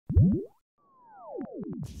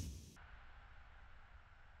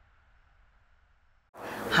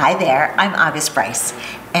Hi there, I'm Brice,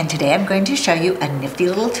 and today I'm going to show you a nifty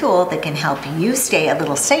little tool that can help you stay a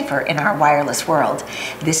little safer in our wireless world.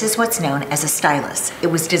 This is what's known as a stylus. It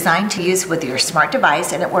was designed to use with your smart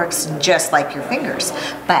device and it works just like your fingers.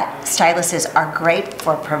 But styluses are great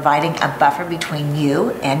for providing a buffer between you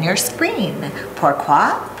and your screen. Pourquoi?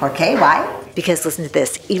 Why? Because listen to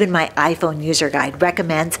this, even my iPhone user guide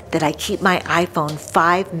recommends that I keep my iPhone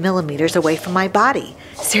 5 millimeters away from my body.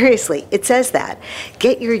 Seriously, it says that.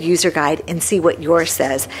 Get your user guide and see what yours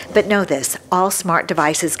says. But know this, all smart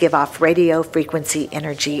devices give off radio frequency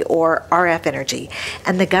energy or RF energy,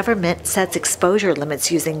 and the government sets exposure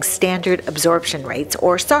limits using standard absorption rates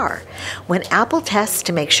or SAR. When Apple tests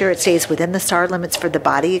to make sure it stays within the SAR limits for the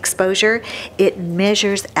body exposure, it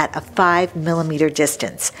measures at a 5 millimeter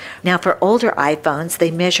distance. Now for older iPhones,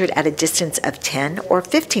 they measured at a distance of 10 or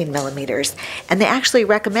 15 millimeters, and they actually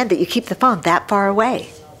recommend that you keep the phone that far away.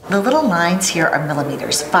 The little lines here are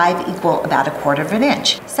millimeters. 5 equal about 1/4 of an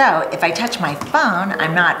inch. So if I touch my phone,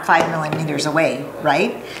 I'm not 5 millimeters away,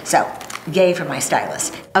 right? So yay for my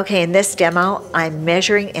stylus. Okay, in this demo, I'm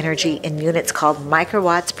measuring energy in units called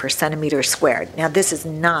microwatts per centimeter squared. Now this is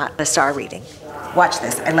not a SAR reading. Watch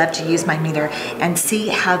this. I love to use my meter and see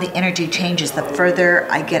how the energy changes the further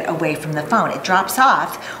I get away from the phone. It drops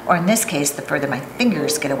off, or in this case, the further my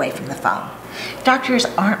fingers get away from the phone. Doctors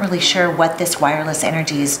aren't really sure what this wireless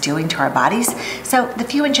energy is doing to our bodies, so the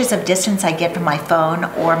few inches of distance I get from my phone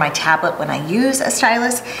or my tablet when I use a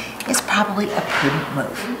stylus is probably a prudent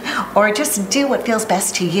move. Or just do what feels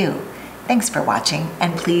best to you. Thanks for watching,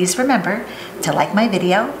 and please remember to like my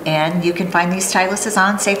video, and you can find these styluses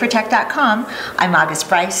on safertech.com. I'm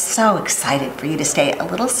Brice, so excited for you to stay a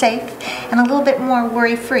little safe and a little bit more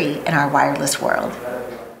worry-free in our wireless world.